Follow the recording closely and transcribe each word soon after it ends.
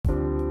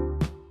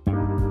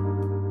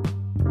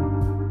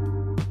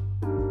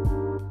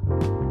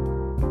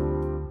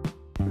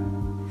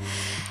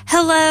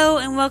Hello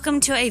and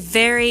welcome to a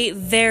very,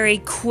 very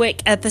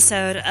quick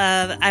episode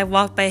of I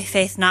Walk by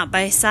Faith, Not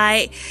by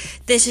Sight.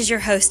 This is your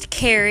host,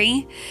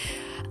 Carrie.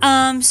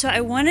 So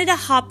I wanted to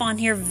hop on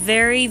here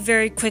very,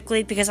 very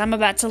quickly because I'm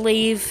about to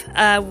leave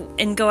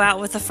and go out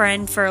with a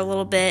friend for a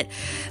little bit.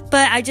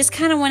 But I just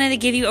kind of wanted to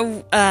give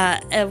you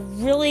a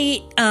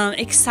really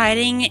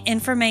exciting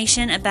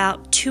information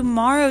about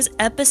tomorrow's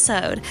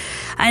episode.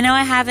 I know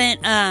I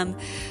haven't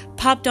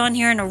popped on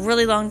here in a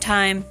really long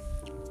time.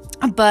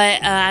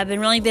 But I've been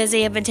really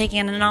busy. I've been taking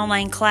an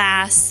online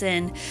class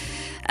and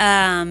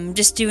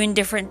just doing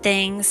different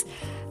things,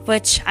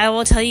 which I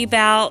will tell you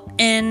about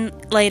in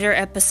later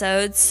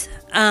episodes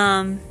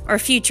or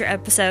future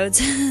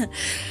episodes.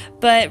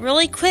 But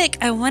really quick,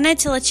 I wanted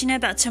to let you know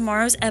about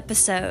tomorrow's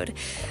episode.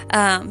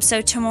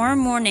 So tomorrow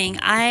morning,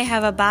 I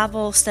have a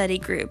Bible study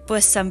group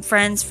with some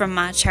friends from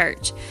my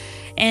church.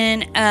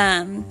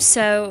 And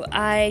so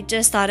I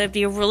just thought it'd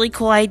be a really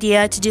cool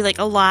idea to do like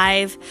a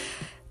live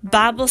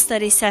Bible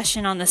study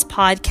session on this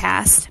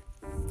podcast.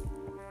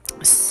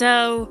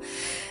 So,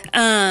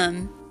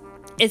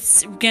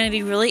 it's going to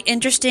be really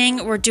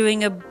interesting. We're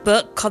doing a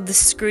book called The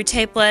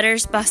Screwtape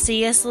Letters by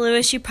C.S.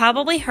 Lewis. You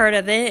probably heard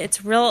of it.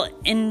 It's real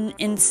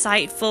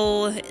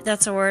insightful.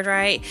 That's a word,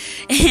 right?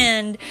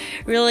 And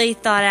really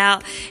thought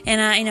out.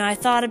 And I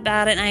thought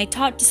about it and I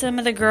talked to some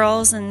of the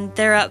girls and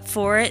they're up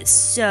for it.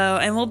 So,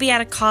 and we'll be at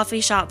a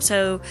coffee shop.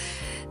 So,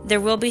 there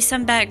will be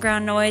some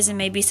background noise and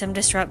maybe some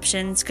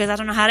disruptions because I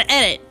don't know how to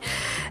edit.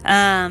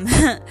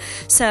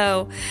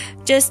 So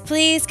just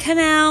please come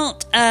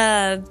out,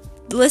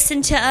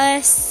 listen to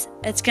us.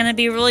 It's going to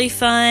be really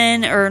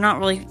fun, or not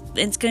really.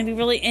 It's going to be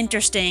really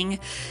interesting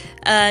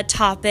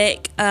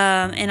topic.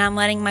 And I'm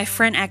letting my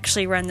friend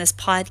actually run this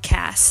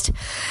podcast.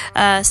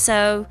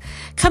 So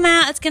come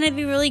out. It's going to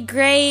be really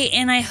great.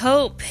 And I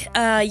hope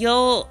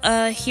you'll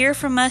hear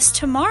from us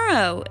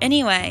tomorrow.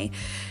 Anyway,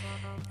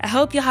 I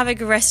hope you'll have a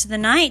good rest of the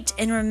night,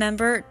 and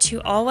remember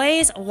to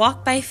always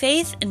walk by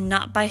faith and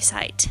not by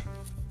sight.